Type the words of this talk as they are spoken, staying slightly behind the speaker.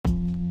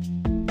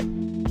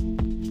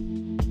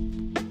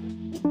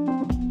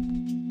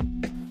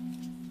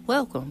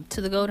Welcome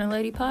to the Golden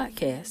Lady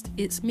Podcast.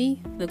 It's me,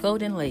 the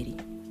Golden Lady.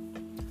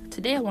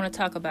 Today I want to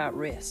talk about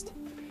rest.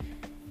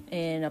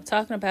 And I'm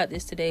talking about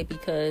this today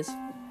because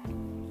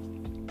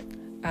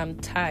I'm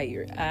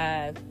tired.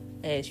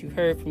 As you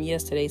heard from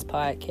yesterday's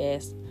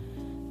podcast,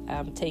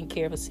 I'm taking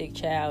care of a sick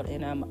child,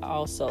 and I'm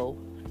also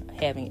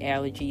having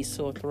allergies,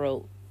 sore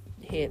throat,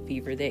 head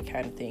fever, that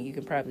kind of thing. You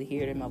can probably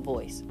hear it in my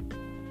voice.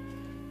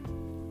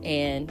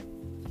 And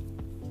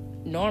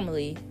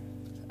normally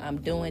I'm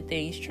doing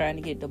things, trying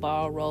to get the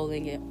ball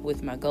rolling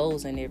with my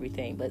goals and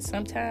everything. But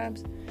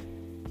sometimes,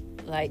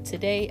 like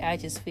today, I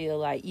just feel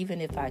like even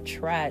if I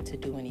tried to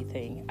do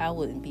anything, I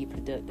wouldn't be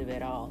productive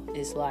at all.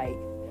 It's like,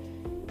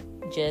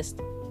 just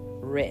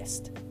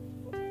rest.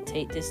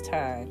 Take this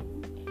time.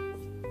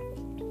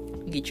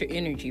 Get your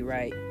energy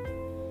right.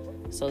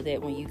 So that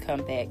when you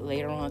come back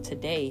later on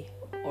today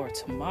or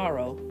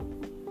tomorrow,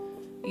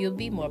 you'll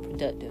be more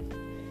productive.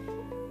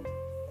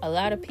 A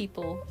lot of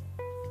people,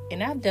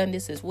 and I've done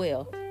this as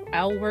well,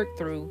 I'll work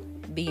through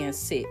being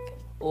sick,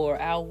 or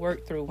I'll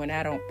work through when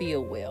I don't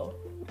feel well.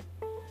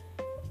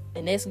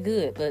 And that's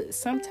good, but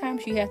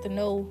sometimes you have to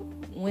know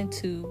when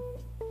to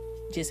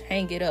just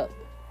hang it up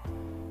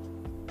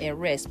and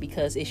rest,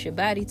 because it's your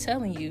body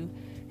telling you,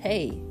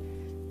 hey,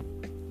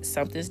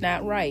 something's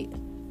not right.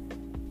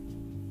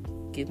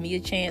 Give me a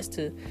chance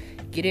to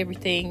get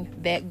everything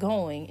back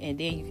going, and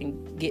then you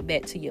can get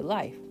back to your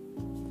life.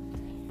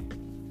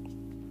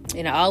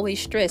 And I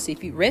always stress,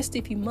 if you rest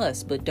if you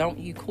must, but don't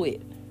you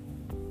quit.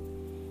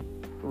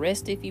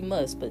 Rest if you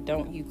must, but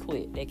don't you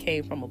quit. That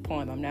came from a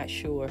poem. I'm not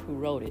sure who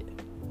wrote it.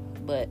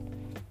 But,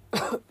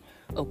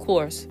 of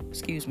course,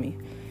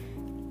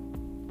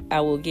 I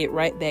will get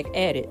right back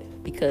at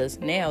it, because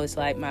now it's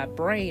like my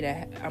brain,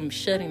 I'm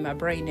shutting my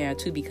brain down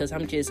too, because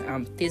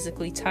I'm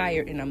physically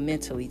tired and I'm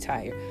mentally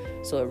tired.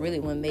 So it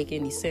really wouldn't make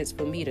any sense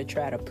for me to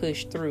try to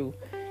push through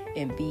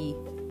and be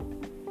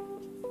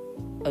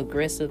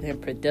aggressive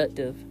and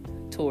productive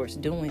towards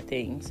doing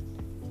things,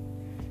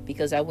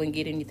 because I wouldn't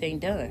get anything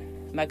done.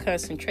 My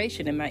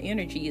concentration and my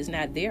energy is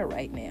not there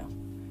right now.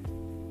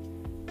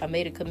 I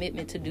made a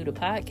commitment to do the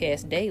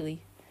podcast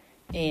daily,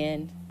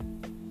 and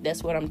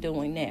that's what I'm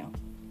doing now.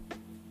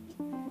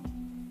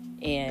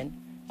 And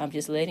I'm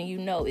just letting you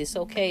know it's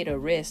okay to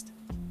rest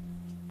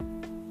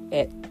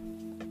at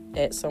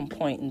some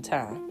point in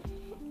time.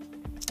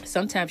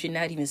 Sometimes you're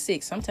not even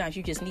sick. Sometimes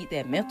you just need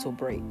that mental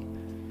break.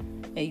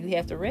 And you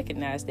have to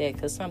recognize that,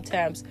 because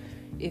sometimes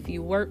if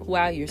you work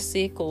while you're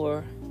sick,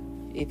 or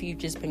if you've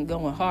just been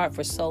going hard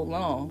for so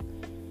long,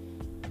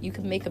 you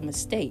can make a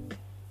mistake,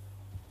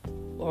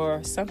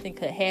 or something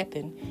could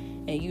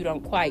happen and you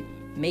don't quite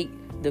make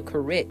the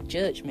correct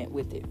judgment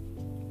with it,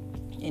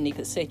 and it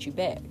could set you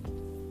back.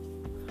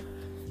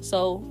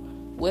 So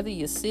whether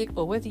you're sick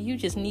or whether you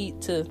just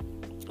need to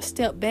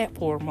step back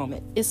for a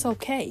moment, it's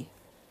okay.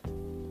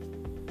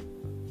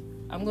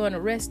 I'm going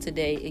to rest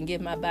today and give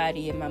my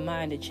body and my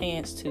mind a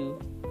chance to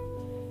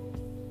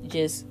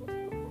just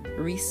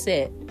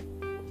reset,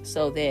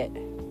 so that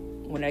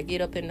when I get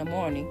up in the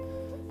morning,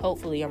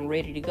 hopefully I'm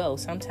ready to go.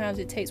 Sometimes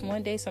it takes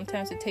one day,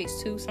 sometimes it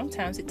takes two,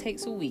 sometimes it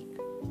takes a week.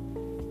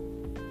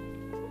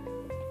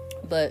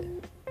 But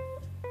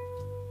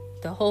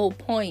the whole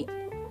point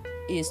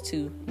is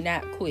to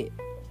not quit.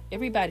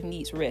 Everybody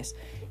needs rest.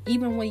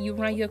 Even when you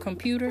run your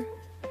computer,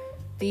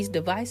 these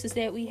devices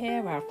that we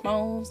have, our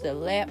phones, the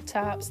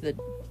laptops,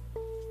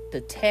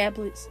 the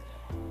tablets,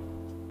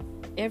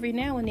 every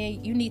now and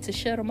then you need to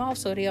shut them off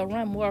so they'll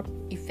run more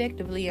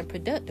effectively and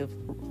productive,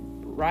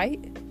 right?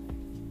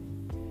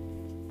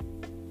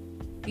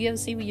 You ever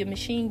see when your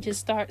machine just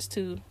starts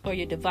to, or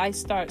your device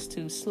starts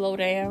to slow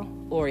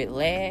down, or it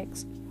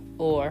lags,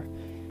 or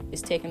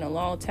it's taking a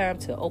long time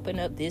to open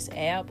up this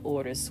app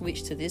or to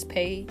switch to this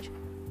page?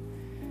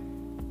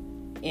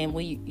 And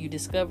when you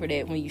discover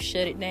that when you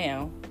shut it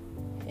down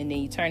and then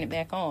you turn it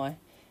back on,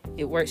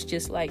 it works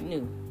just like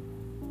new.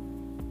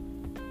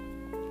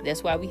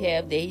 That's why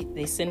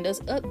they send us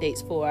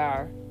updates for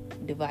our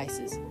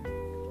devices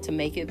to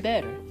make it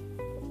better.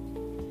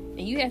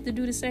 And you have to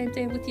do the same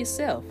thing with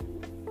yourself.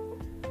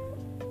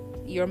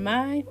 Your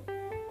mind,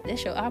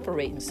 that's your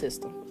operating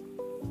system.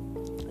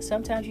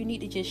 Sometimes you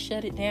need to just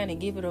shut it down and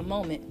give it a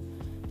moment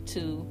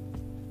to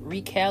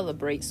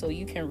recalibrate, so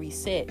you can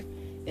reset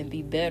and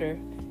be better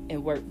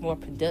and work more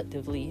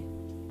productively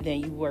than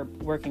you were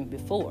working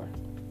before.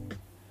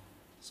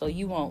 So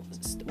you won't,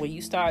 when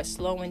you start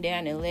slowing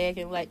down and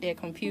lagging like that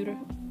computer,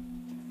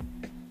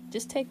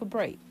 just take a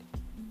break.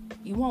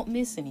 You won't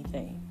miss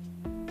anything.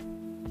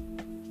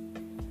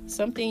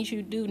 Some things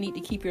you do need to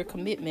keep your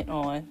commitment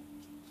on,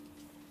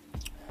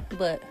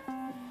 but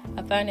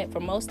I find that for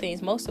most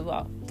things,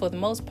 for the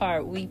most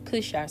part, we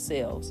push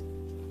ourselves.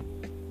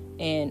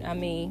 And I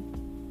mean,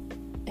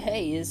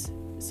 hey,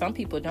 some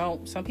people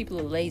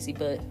are lazy,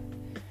 but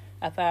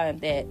I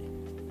find that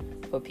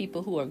for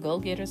people who are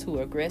go-getters, who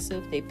are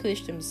aggressive, they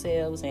push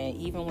themselves, and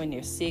even when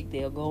they're sick,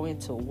 they'll go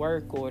into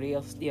work, or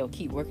they'll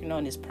keep working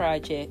on this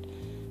project.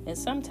 And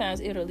sometimes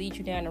it'll lead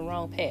you down the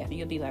wrong path.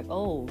 You'll be like,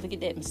 oh, look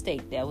at that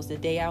mistake. That was the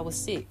day I was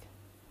sick.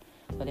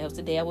 Or that was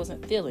the day I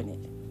wasn't feeling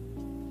it.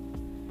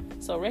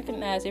 So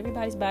recognize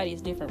everybody's body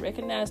is different.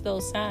 Recognize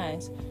those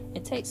signs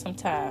and take some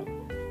time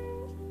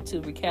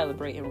to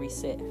recalibrate and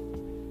reset.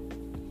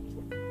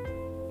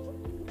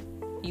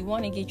 You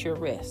want to get your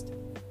rest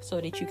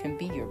so that you can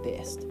be your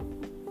best.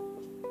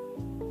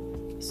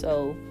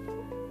 So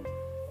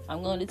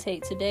I'm going to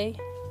take today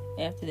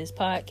after this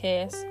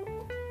podcast,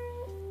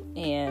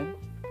 and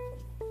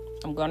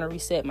I'm going to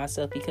reset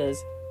myself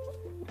because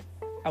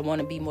I want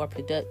to be more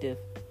productive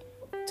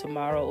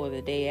tomorrow or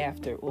the day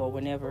after or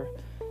whenever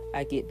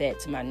I get back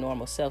to my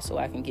normal self, so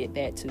I can get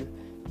back to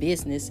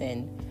business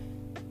and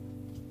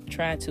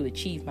trying to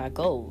achieve my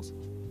goals.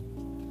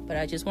 But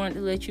I just wanted to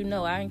let you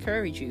know, I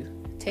encourage you,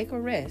 take a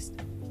rest.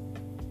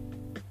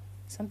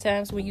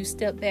 Sometimes when you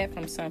step back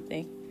from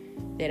something,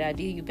 that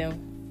idea you've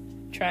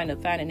been trying to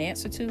find an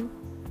answer to,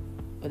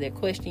 or that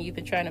question you've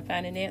been trying to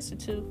find an answer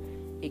to,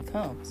 it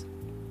comes.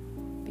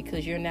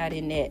 Because you're not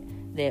in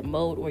that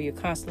mode where you're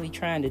constantly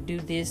trying to do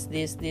this,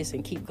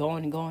 and keep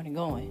going and going and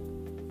going.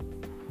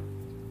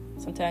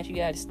 Sometimes you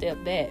got to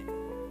step back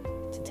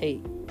to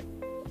take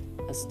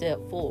a step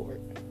forward.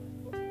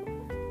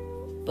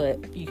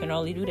 But you can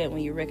only do that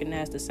when you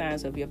recognize the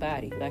signs of your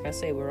body. Like I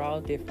say, we're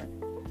all different.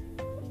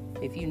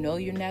 If you know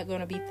you're not going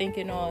to be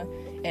thinking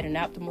at an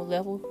optimal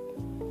level,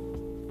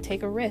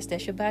 take a rest.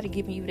 That's your body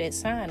giving you that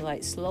sign,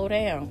 like, slow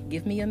down,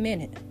 give me a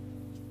minute.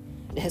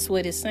 That's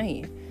what it's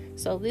saying.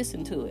 So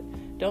listen to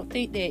it. Don't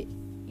think that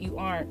you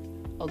aren't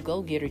a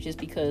go-getter just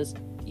because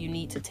you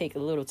need to take a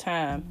little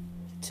time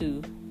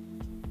to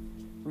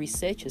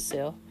reset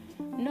yourself.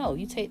 No,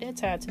 you take that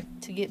time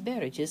to get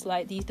better, just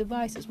like these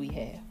devices we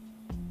have.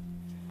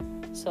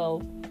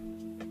 So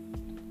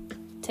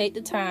take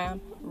the time,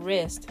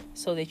 rest,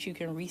 so that you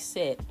can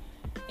reset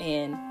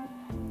and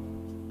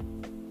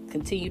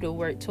continue to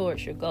work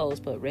towards your goals.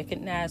 But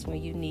recognize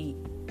when you need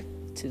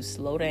to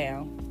slow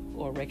down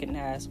or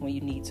recognize when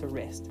you need to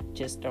rest.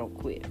 Just don't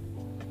quit.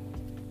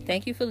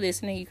 Thank you for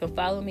listening. You can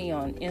follow me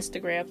on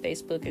Instagram,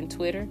 Facebook, and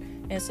Twitter,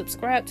 and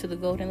subscribe to the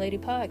Golden Lady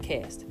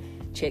Podcast.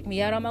 Check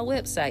me out on my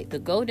website,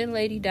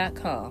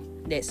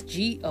 thegoldenlady.com. That's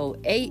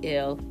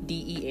GOALDEN.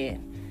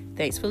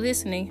 Thanks for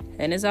listening,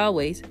 and as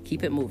always,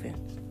 keep it moving.